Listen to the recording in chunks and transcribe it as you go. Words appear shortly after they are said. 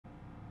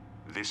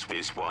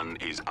This one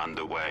is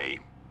underway.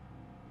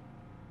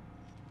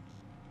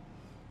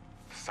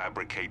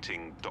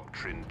 Fabricating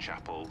Doctrine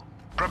Chapel.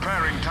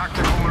 Preparing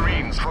tactical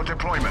marines for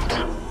deployment.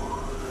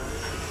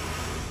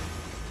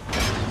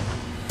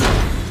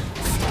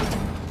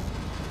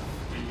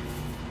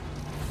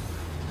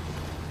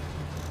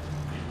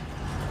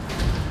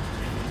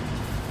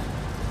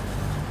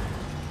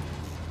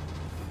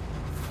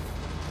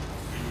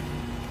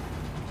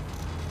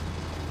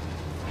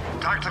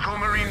 Tactical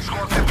marine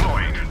squad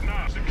deployed.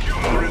 Now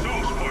secure the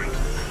resource point.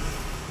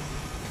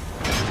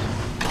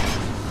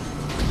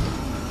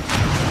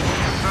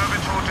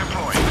 Servitor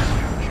deployed.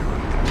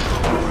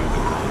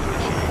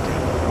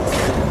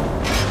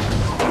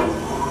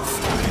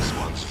 This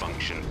one's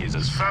function is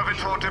as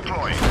Servitor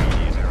deployed.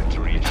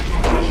 territory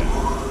acquisition.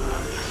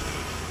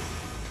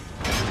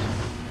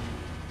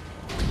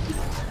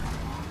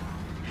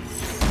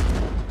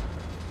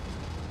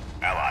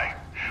 Ally,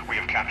 we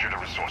have captured a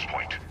resource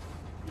point.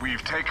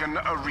 We've taken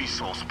a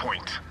resource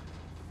point.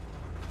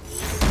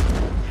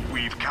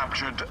 We've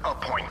captured a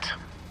point.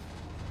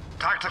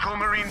 Tactical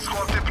marine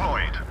squad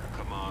deployed.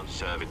 Command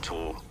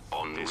Servitor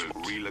on this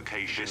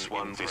relocation. This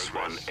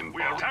one embarks.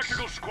 We are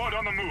tactical squad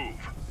on the move.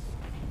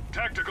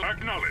 Tactical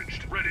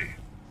acknowledged. Ready.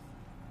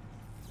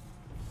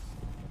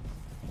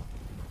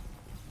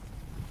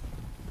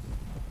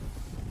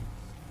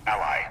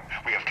 Ally,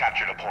 we have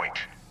captured a point.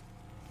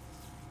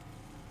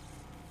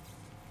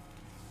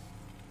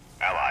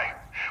 Ally,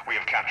 we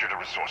have captured a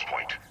resource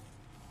point.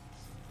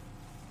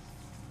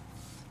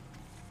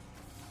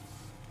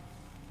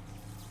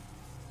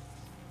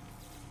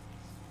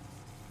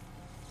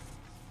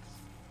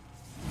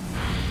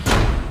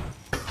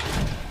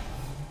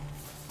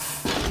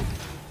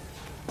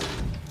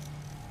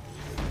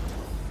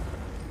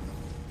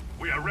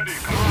 We are ready.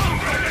 Come on,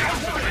 ready.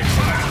 Concentrate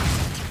fire.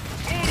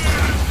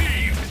 Order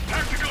received.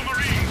 Tactical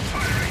Marines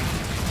firing.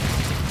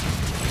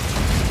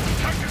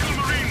 Tactical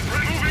Marines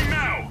moving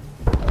now.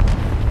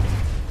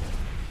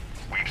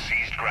 We've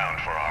seized ground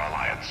for our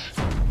alliance.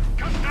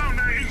 Cut down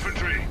their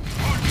infantry.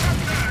 For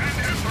Chapter and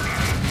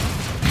Emperor.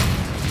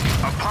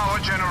 A power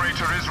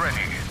generator is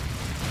ready.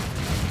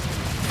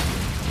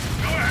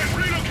 Go ahead,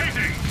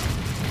 relocating.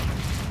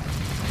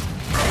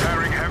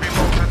 Preparing heavy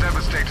bolter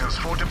devastators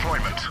for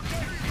deployment.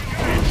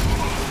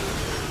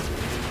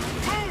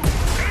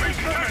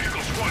 Tactical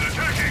squad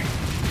attacking!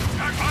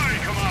 High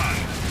command!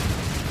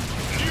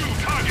 New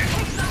target!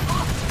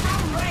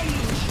 From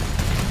range!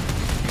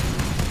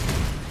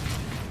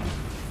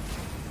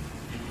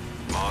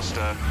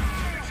 Master.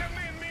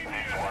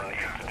 This one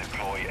is to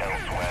deploy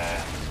elsewhere.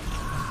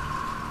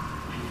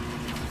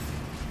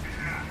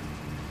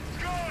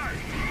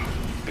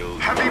 Build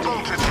Heavy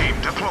bolter team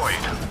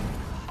deployed.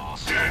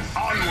 Yes,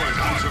 onward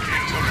to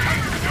victory!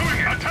 Doing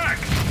it! Attack!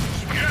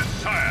 Yes,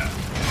 sire!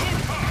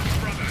 Hold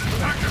fast, brothers!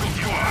 Tactical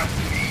squad!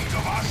 Need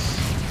of us!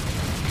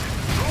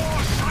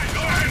 Draw sight!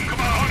 Go ahead, come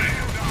on it!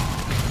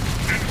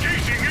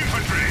 Engaging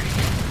infantry!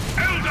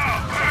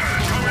 Eldar!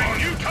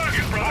 Coming! New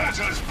target, brothers!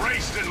 Mortars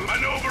braced and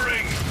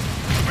maneuvering!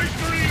 Space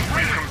Marines We've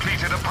ready!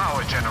 completed a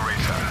power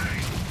generator.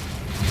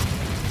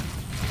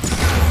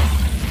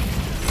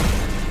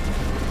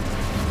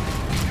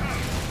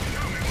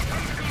 Show me what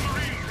tactical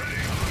marines ready!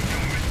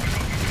 Young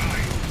misbegotten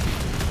kind!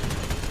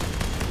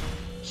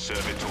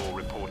 Servitor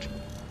report.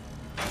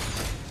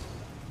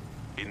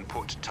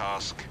 Input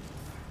task.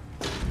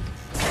 Cannot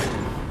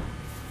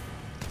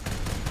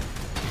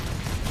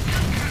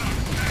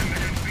stand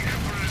against the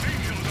Emperor's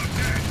angels of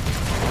death!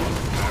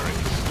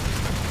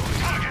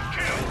 Target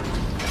killed!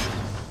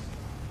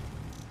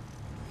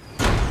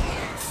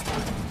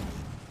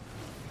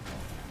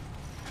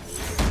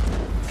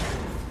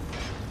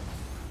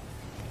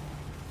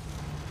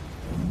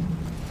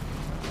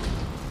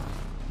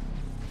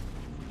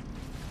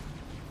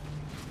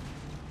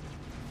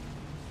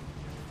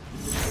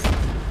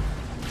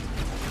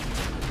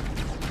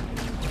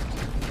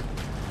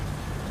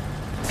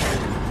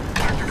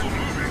 Tactical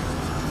moving!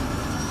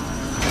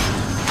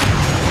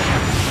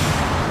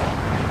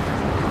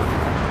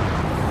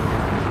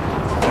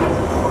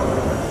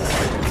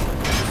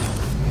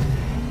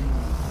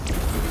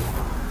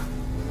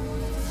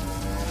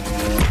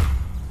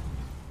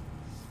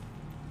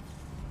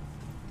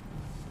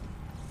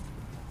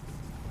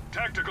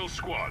 Tactical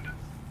squad.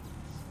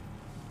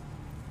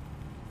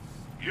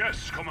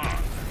 Yes,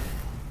 command.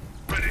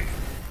 Ready.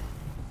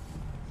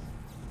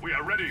 We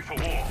are ready for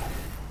war.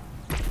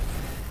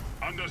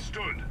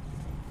 Understood.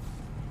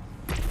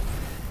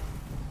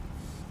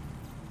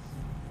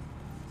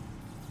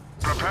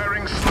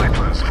 Preparing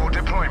snipers for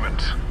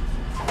deployment.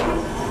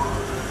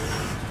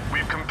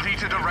 We've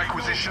completed a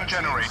requisition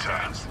generator.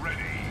 Stands ready.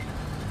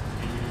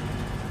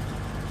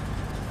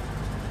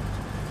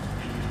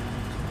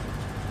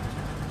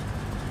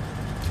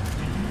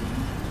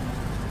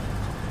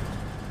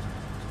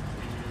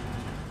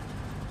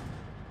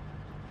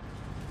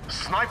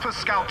 Sniper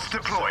scouts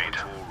deployed.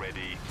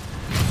 Already.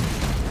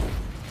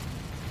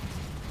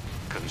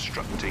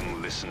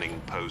 Constructing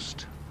listening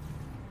post.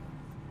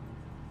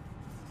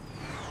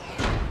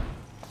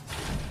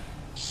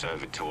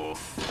 servitor.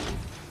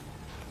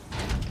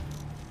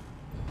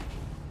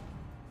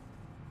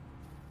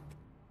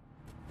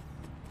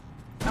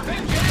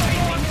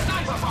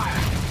 Sniper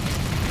fire!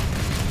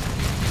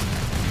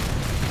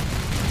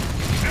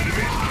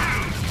 Enemies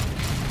killed!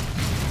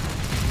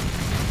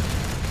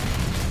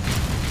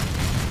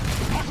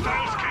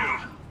 Hostiles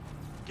killed!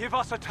 Give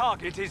us a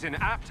target is in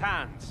apt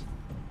hands.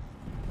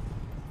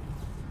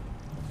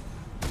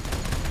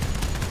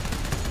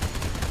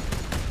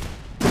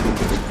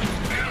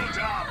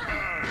 Eldar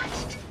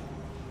burst!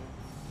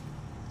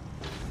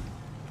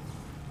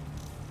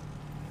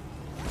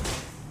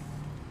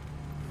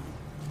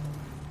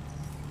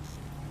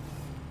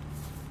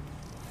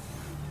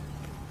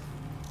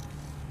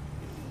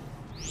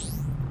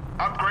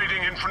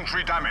 Upgrading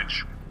infantry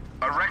damage.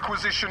 A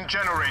requisition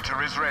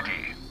generator is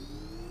ready.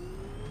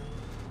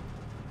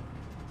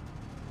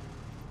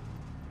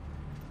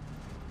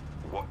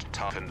 What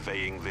task?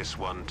 Conveying this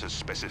one to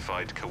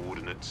specified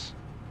coordinates.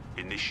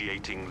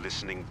 Initiating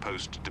listening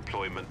post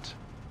deployment.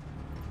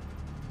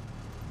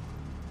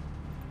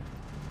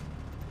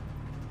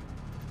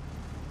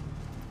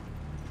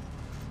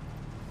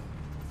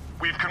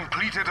 We've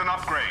completed an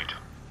upgrade.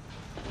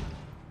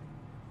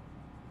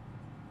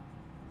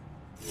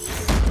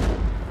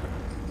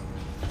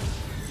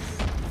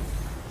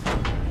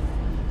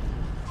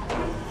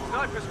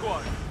 Sniper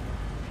squad.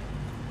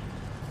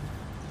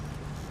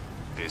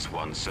 This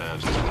one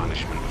serves as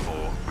punishment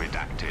for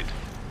redacted.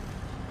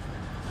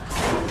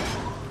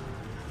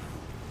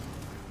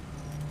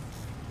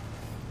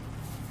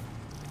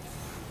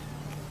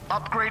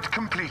 Upgrade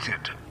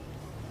completed.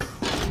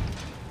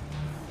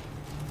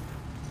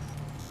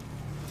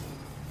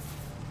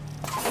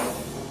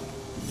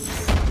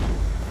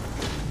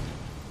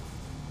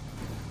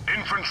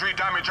 Infantry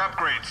damage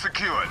upgrade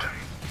secured.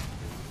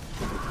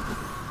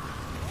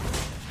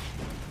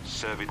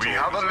 Servitor We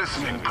have a is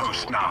listening servitor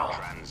post in now.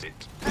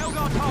 Transit.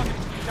 Eldar target.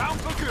 Down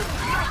for good.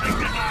 Nothing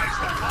denies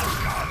the pulse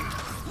gun!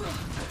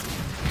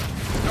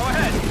 Go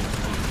ahead.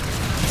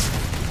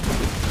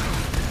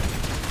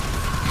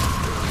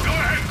 Go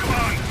ahead,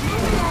 command!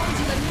 Moving on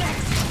to the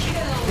next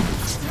kill.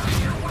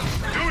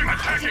 Doing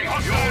attacking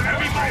hostile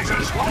heavy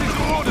mortars! What is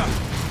the order?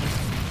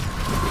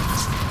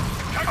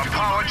 A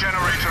power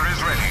generator is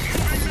ready.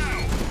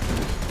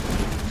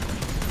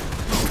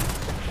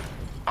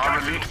 Our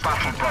elite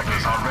battle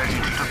brothers are ready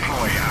to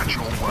deploy at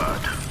your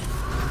word.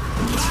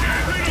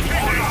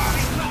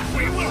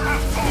 We will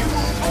have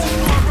bombs!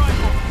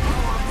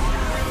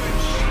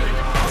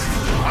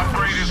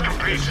 Upgrade is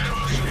complete.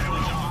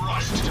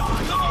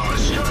 No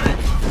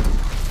escape!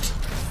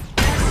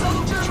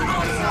 Soldier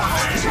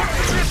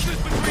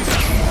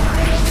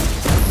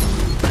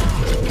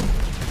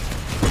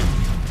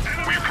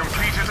We've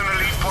completed an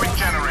elite point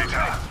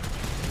generator.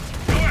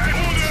 Go ahead,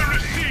 order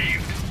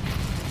received!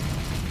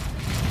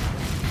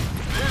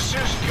 This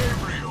is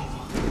Gabriel.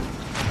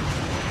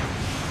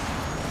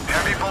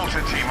 Heavy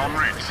bolter team en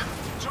route.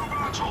 To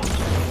battle!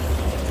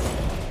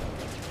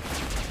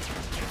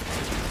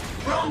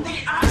 From the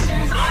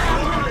ashes, I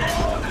am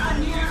reborn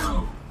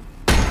anew.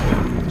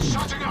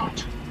 Shutting out!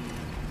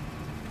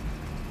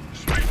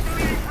 Space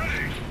Marine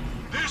ready!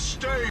 This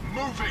day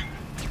moving!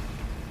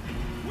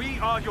 We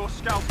are your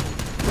scalpel.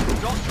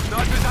 Dot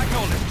snipers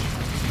acknowledged.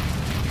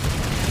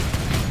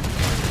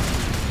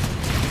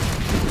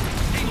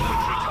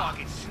 Infantry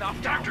target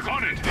snuffed out. Tactic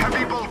on it!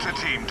 Heavy bolter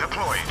team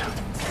deployed.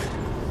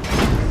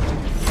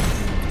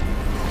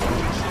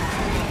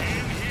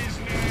 In his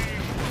name!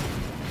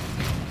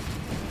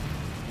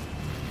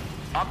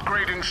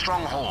 Upgrading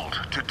stronghold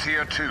to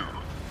tier 2.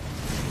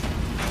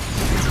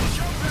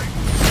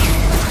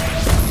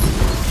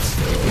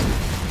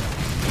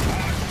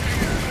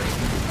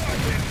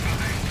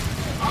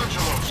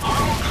 Angelos, I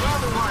will clear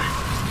the way!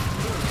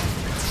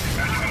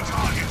 Enemy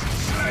target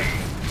slain!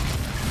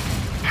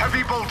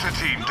 Heavy bolter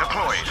team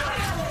deployed.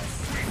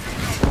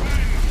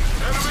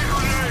 Enemy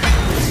grenade!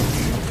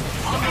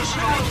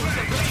 Understood!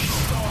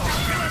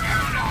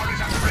 Eldar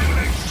is a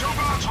privilege to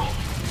battle!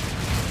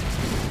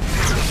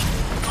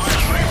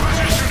 I'm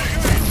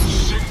repositioning!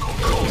 Single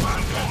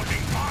combat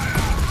boarding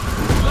fire!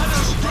 Let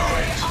us do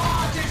it!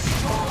 Are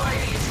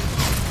destroyed.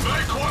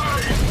 Make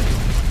way!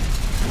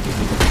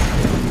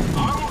 I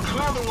will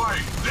clear the way!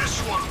 This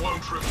one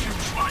won't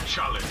refuse my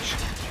challenge!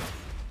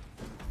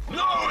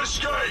 No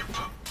escape!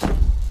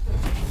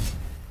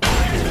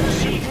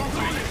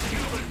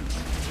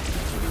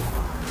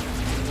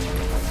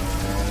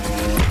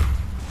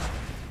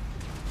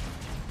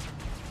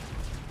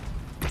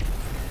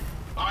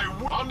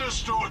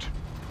 Understood!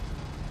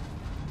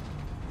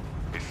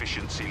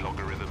 Efficiency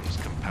logarithms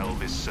compel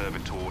this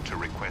servitor to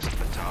request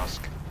the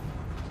task.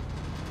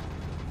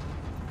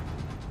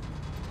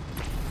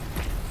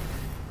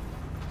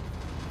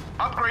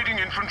 Upgrading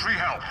infantry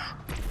health.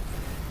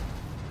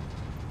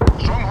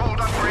 Stronghold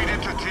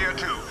upgraded to tier 2.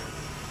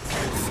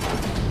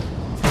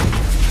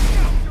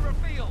 To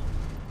reveal.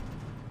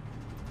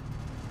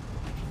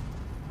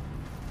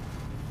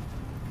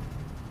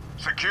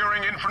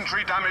 Securing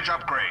infantry damage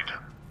upgrade.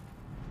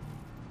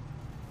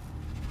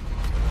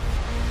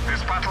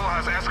 This battle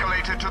has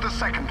escalated to the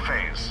second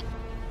phase.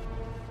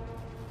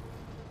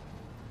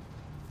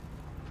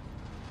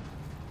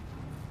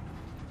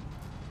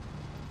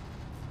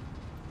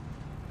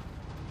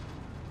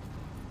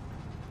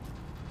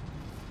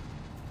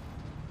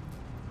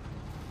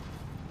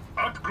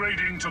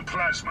 Upgrading to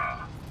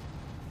plasma.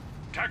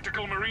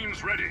 Tactical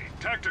Marines ready.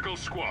 Tactical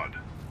squad.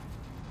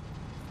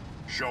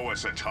 Show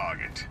us a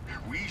target.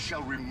 We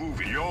shall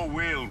remove it. Your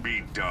will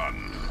be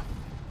done.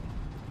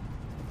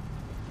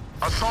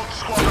 Assault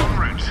squad en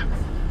route.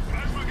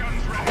 Plasma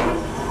guns ready.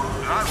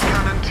 Las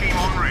cannon team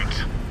en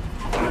route.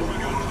 Plasma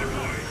guns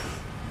deployed.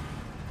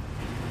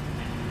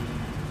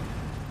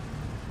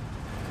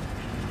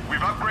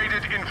 We've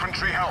upgraded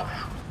infantry health.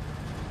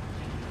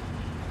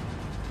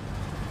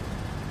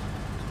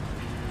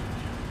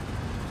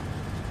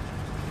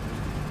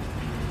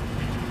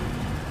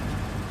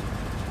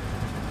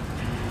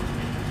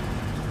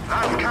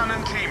 Las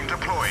cannon team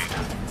deployed.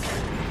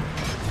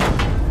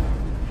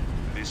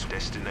 This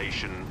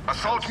destination...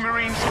 Assault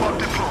Marine squad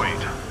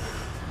deployed.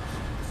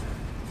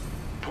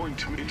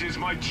 Point me. It is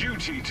my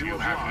duty to You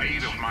have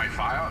need of my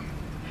fire?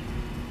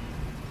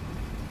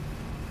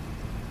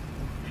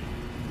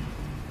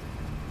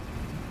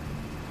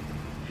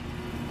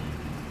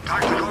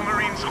 Tactical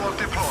Marine squad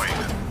deployed.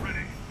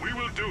 Ready. We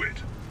will do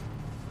it.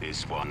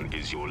 This one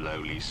is your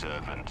lowly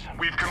servant.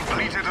 We've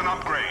completed an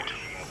upgrade.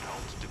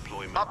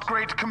 Deployment.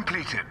 Upgrade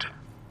completed.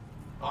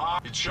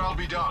 It shall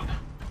be done.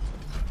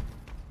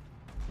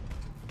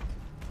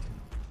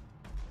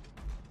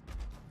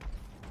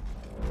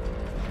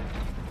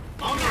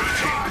 Under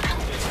attack!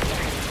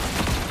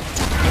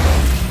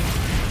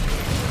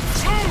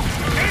 Move!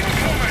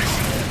 Incoming!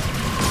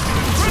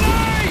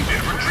 Grenade!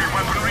 Infantry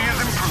weaponry is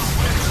improved.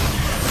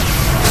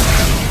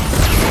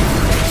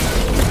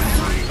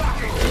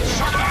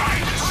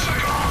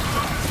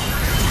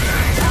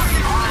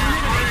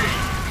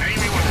 Name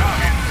me what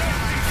target.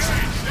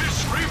 This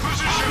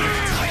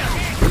repositioning!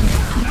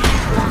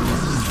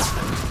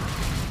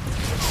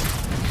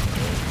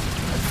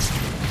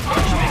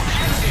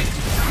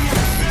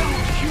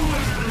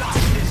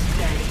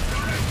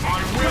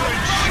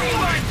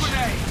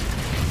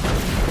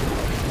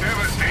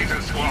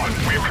 Devastator squad.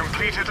 We've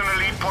completed an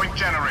elite point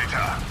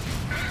generator.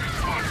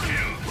 Squad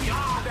kill. We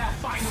are their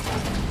final.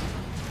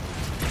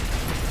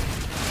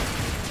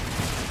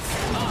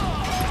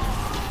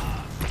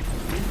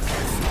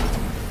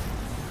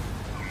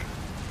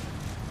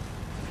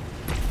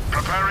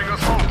 Preparing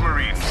assault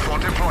marines for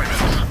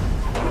deployment.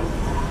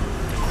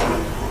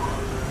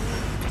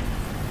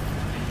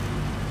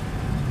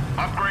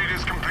 Upgrade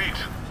is complete.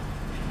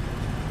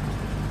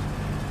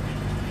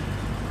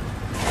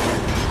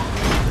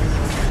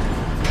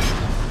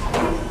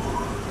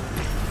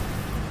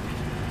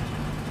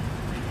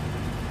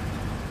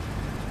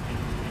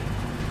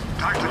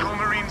 Tactical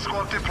Marine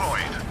squad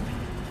deployed.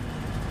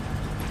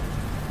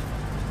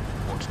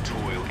 What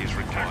toil is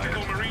required?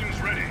 Tactical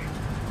Marines ready.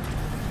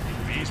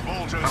 These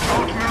bolters.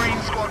 Assault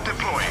Marine squad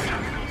deployed.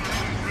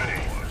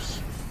 Ready.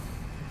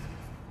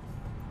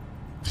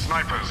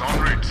 Snipers en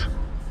route.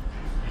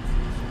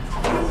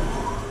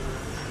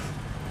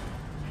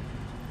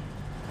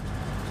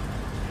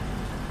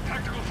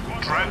 Tactical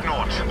squad.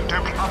 Dreadnought,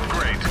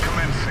 upgrade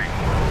commencing.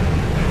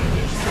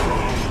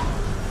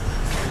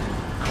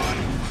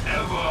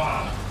 Ever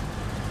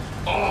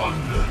on.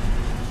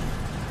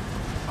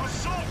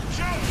 Assault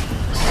jump.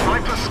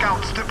 Sniper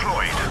scouts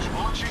deployed.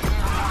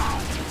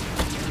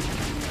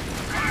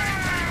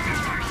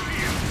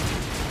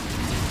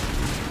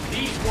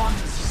 These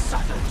ones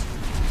suffered.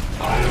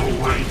 I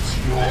await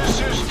your. This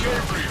is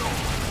Gabriel.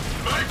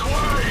 Make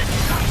way!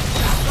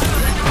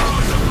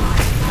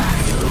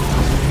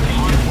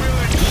 I will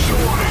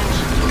ensure it.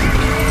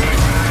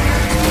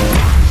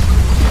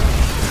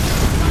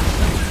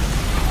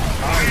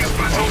 These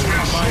battles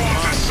will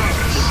sworn to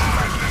service.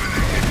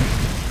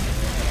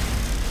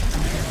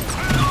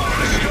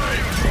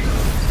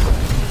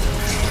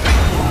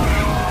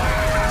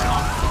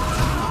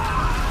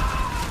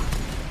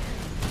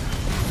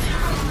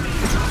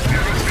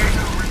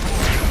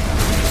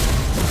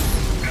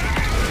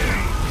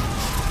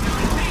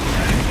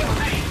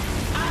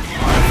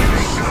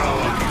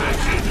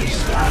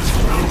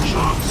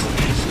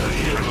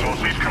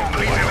 We've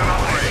completed an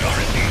upgrade.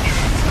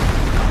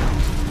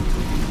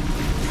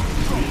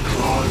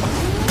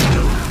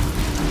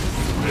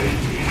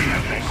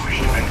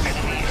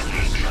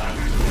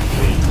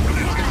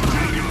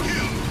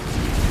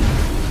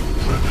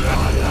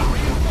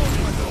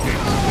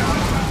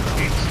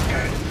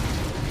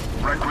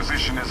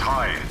 Requisition is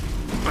high,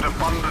 but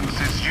abundance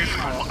is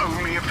useful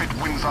only if it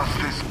wins us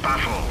this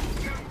battle.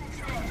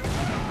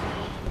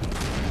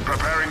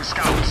 Preparing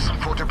scouts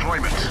for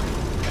deployment.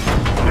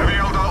 Heavy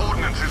Eldar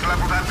ordnance is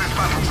leveled at this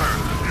battle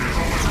zone.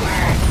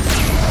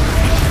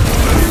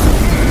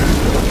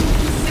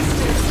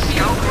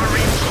 Scout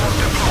Marine squad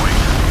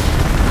deployed.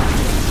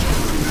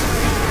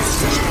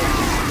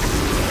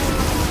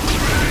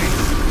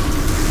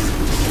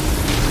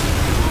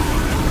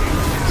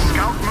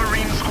 Scout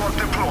Marine squad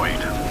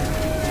deployed.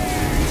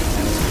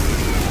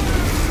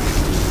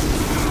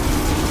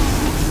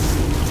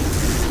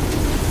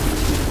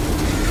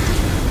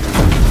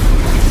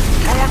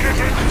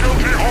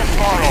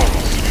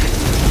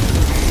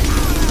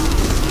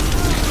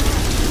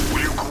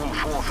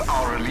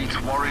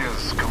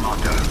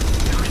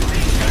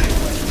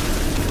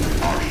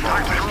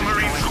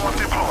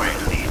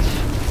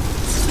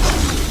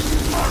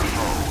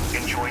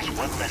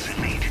 one less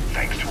elite,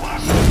 thanks to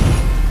us.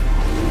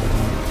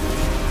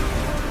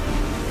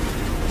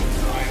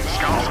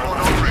 Scout squad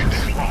en route.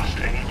 Lost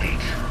an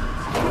elite.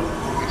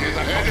 It is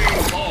heading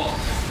north.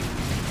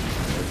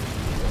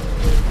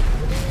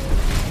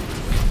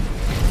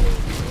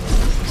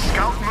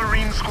 Scout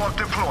Marine squad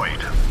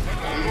deployed.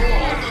 The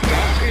Lord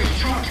does his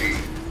duty.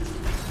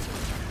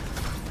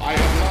 I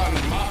have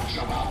learned much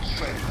about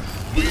strength.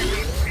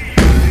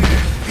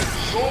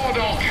 Sword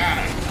or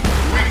cannon,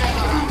 which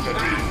proves a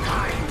deed.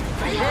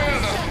 Prepare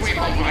the sweep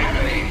of my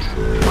blade.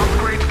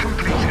 Upgrade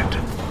completed.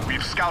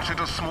 We've scouted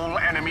a small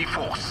enemy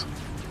force.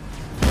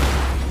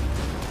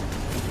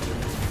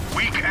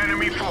 Weak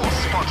enemy force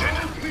spotted.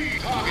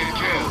 Target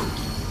killed.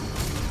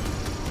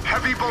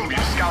 Heavy bolt.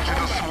 We've scouted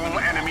a small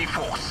enemy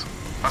force.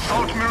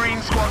 Assault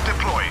Marine squad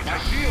deployed. My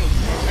shield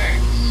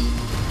protects.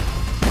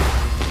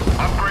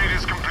 Upgrade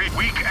is complete.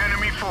 Weak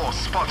enemy force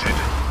spotted.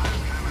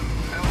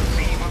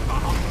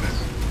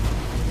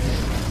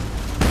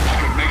 I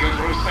could make a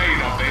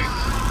crusade of this.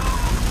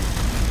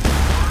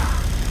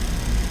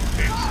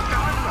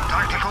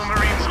 Tactical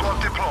Marine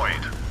squad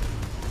deployed.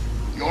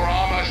 Your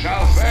armor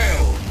shall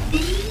fail.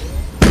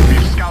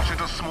 We've scouted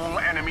a small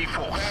enemy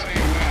force. Very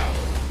well.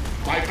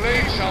 My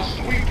blade shall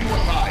sweep you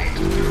aside.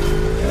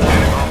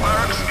 Our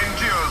barracks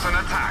endures an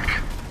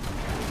attack.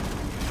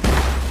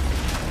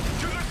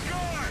 To the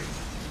sky!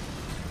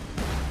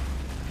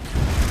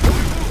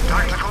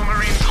 Tactical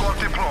Marine squad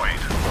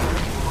deployed.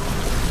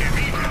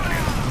 Immediately.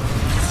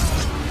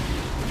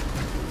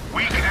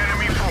 Weak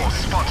enemy force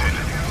spotted.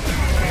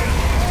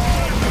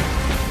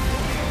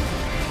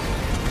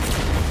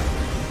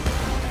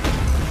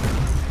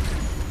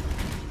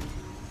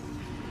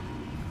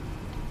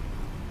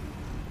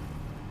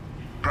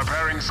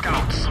 Preparing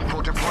scouts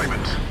for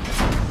deployment.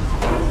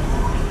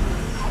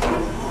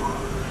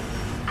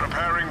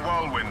 Preparing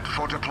Whirlwind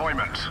for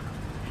deployment.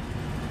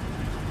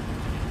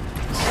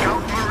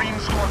 Scout Marine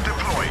squad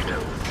deployed.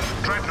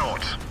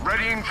 Dreadnought,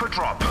 readying for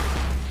drop.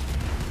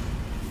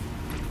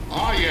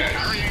 Ah, yes.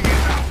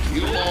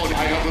 You Lord,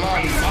 I have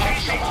learned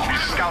much about.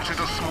 We've scouted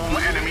a small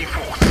enemy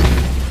force.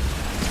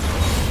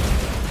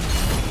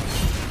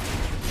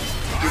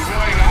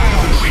 Deploying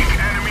ion sheet. Weak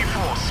enemy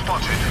force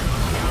spotted.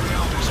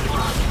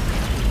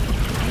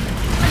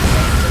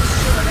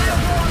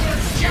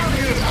 Give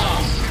me a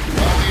task.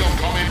 Worthy of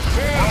comment.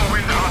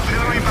 Whirlwind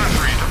artillery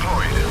battery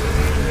deployed.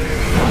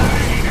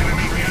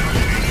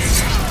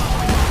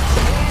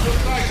 The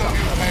sight of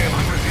you fail.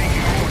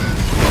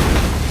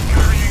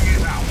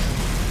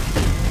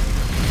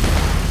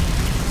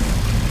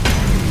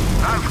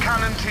 Nav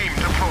cannon team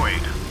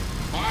deployed.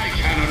 My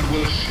cannon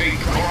will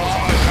shake, your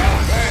armor shall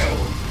fail.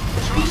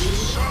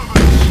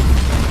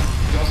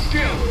 Your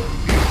skill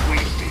is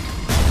wasted.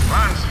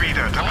 Land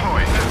speeder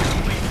deployed.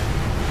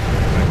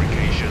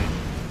 Fabrication.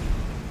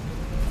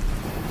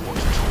 What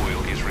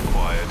toil is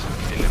required?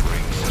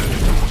 Delivering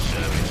surgical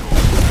servitor.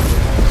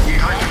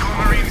 Tactical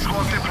Marine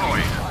squad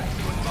deployed.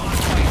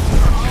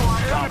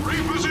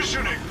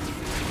 Repositioning!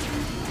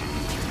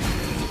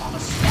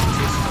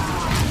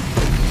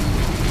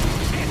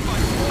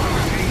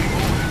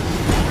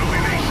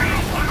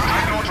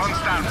 Dreadnought on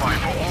standby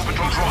for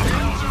orbital drop.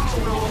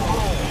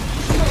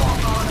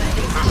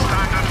 The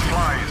standard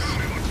flies.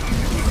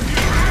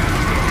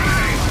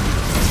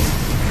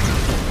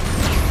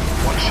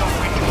 What shall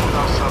we do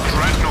without our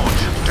Dreadnought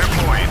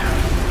deployed?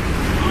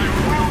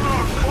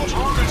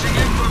 Targeting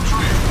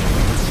infantry!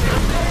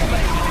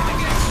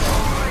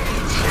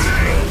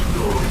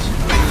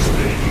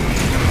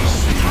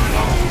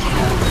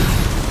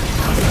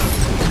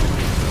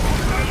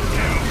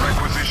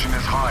 Requisition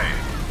is high,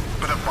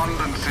 but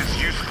abundance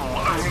is useful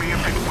only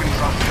if it wins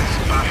us this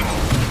battle.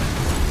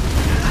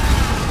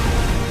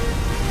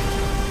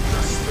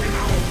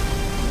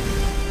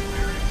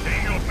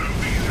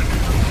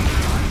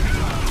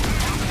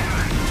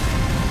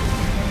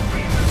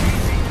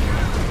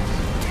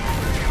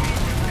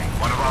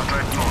 One of our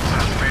dreadnoughts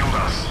has failed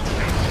us.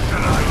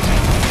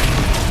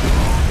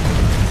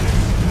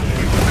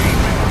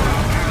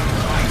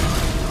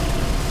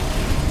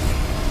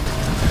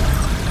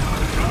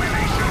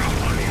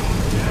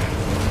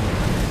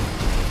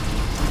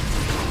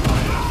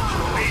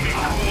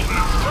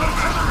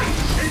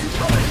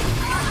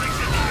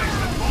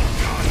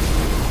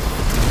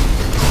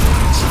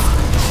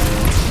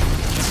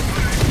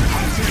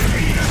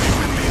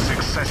 These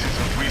successes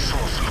of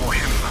resource for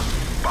him,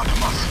 but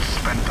must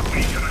spend them.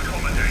 We can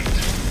accommodate.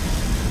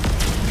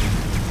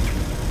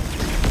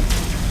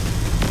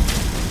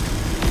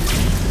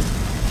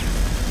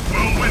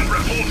 Whirlwind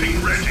reporting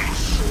ready.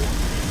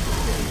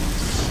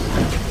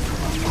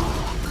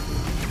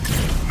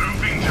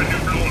 Moving to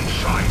new launch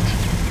site.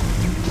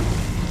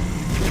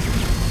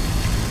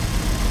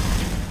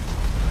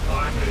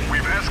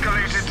 We've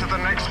escalated to the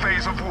next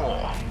phase of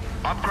war.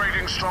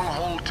 Upgrading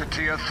stronghold to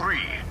tier 3.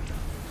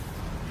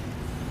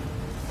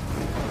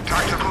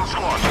 Tactical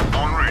squad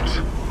en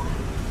route.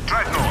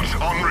 Dreadnought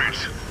en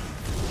route.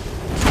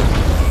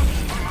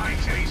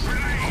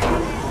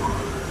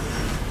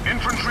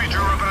 Infantry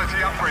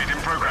durability upgrade in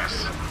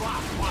progress.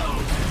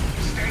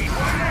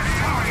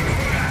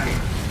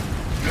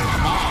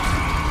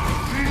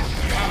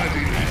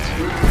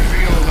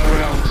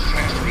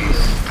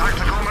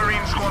 Tactical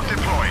Marine Squad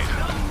deployed.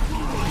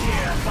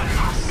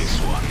 This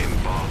one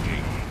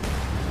embarking.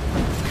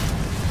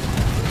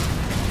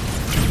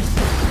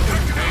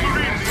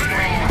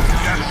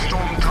 Death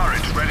Storm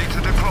turret ready to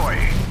deploy.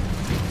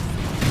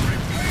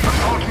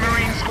 Assault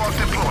Marine Squad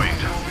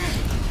deployed.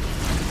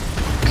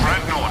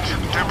 Dreadnought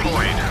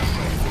deployed.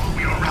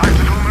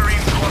 Tactical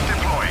Marine Squad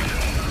deployed.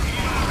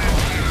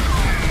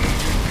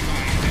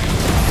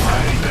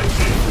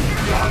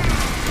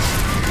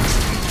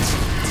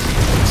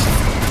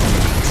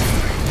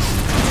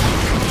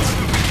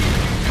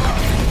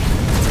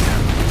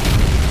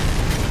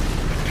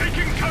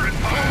 Taking current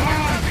fire.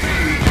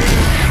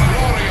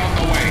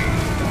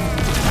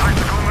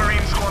 Tactical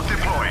Marine Squad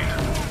deployed.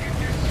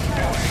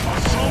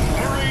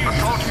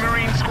 Assault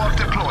Marine Squad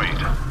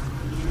deployed.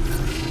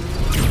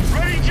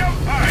 Ready jump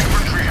pack.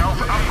 Infantry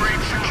health upgrade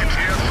to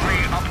Tier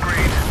 3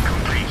 upgrade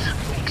complete.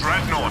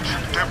 Dreadnought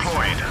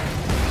deployed.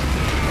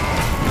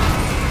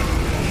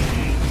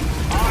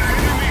 Our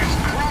enemies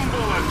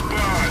crumble and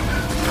burn.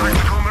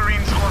 Tactical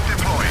Marine Squad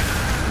deployed.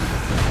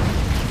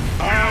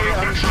 I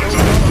am so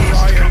the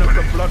lion of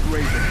the blood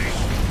ravens.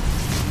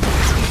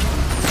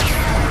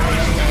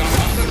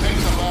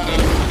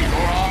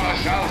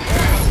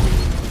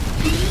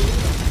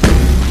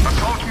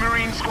 Assault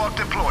Marine Squad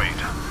deployed.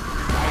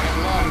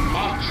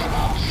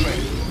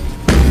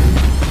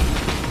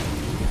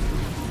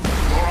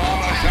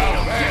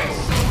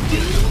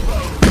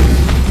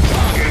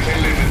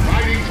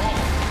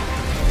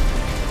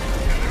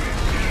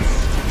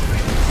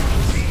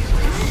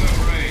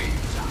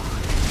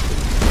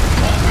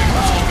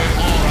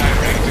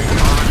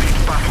 Our elite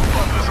battle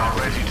bombers are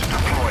ready to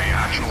deploy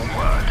at your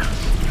word.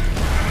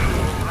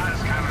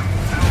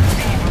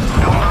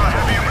 Eldar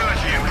heavy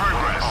ability in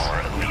progress.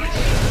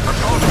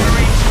 Assault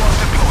Marine Squad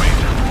deployed.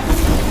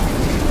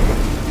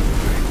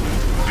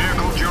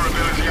 Vehicle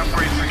durability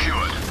upgrade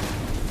secured.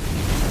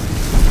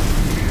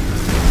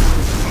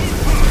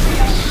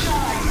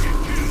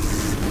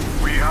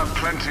 We have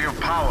plenty of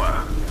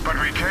power, but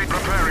we keep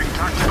preparing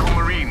tactical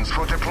Marines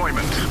for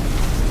deployment.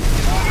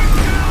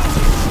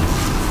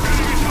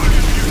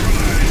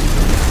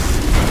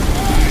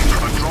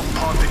 A drop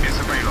pod is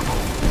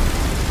available.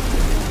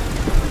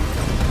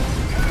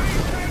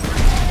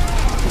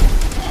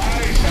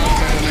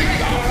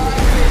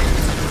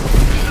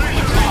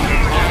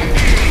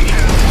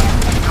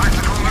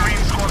 Tactical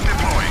Marine Squad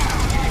deployed.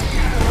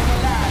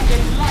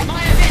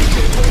 My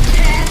Avengers will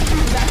tear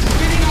through that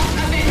spinning off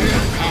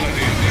Avengers.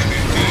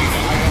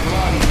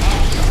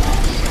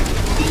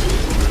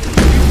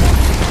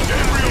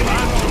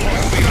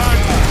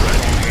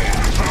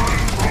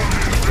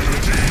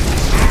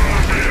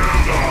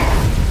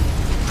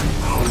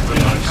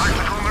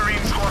 Tactical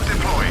Marine Squad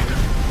deployed.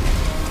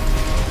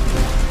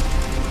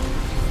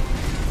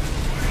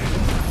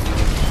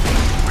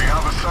 We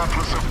have a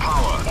surplus of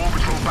power.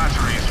 Orbital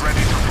batteries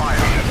ready to fire.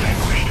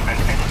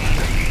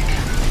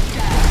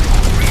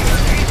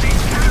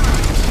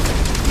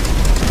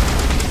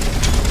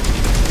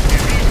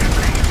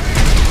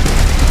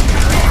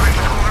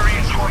 Tactical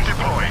Marine Squad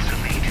deployed.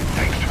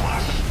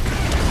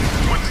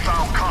 Wouldst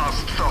thou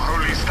cast the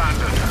holy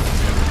standard?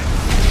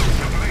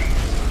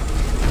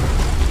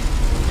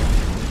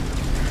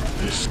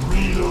 This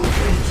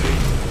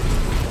relocating.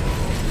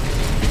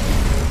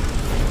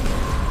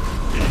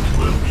 It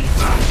will be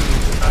battled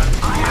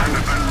and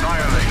An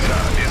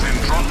Annihilator is in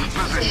drop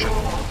position.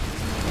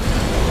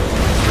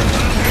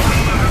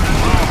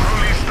 Our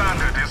holy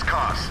standard is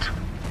cast.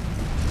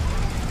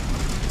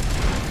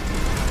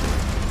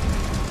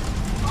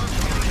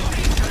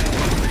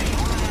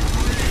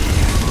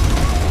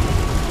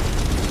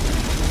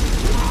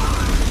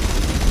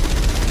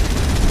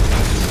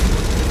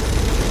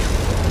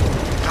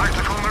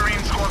 Tactical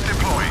Marine Squad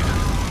deployed.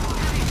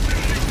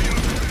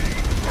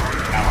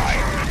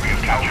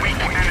 A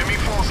weak enemy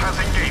force has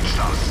engaged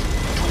us.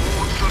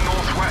 Towards the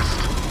northwest.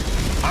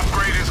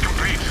 Upgrade is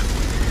complete.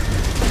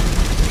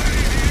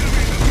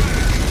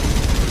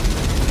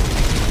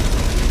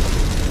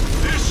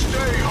 this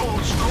day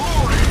holds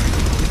glory.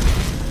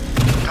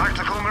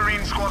 Tactical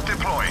Marine Squad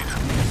deployed.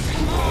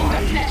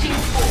 Letting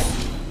forth.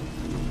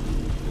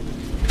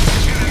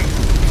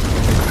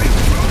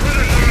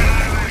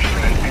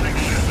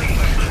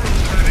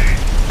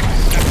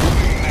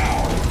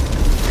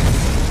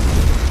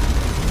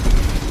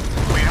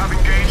 We have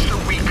engaged a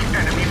weak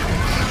enemy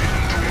force.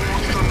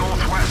 Towards the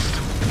northwest.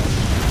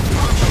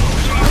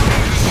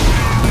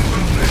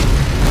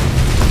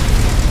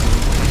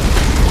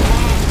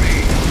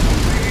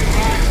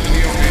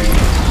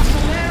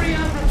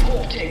 Malaria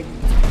reporting.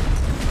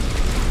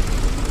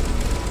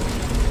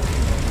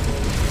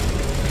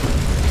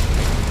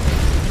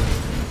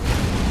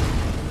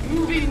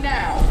 Moving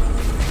now.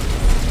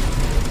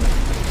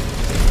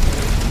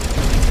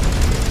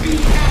 Be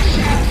ash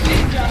and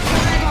cinder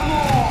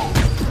forevermore.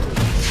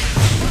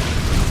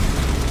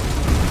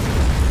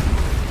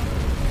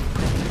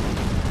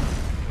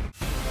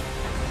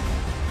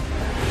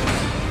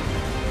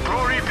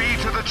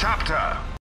 chapter.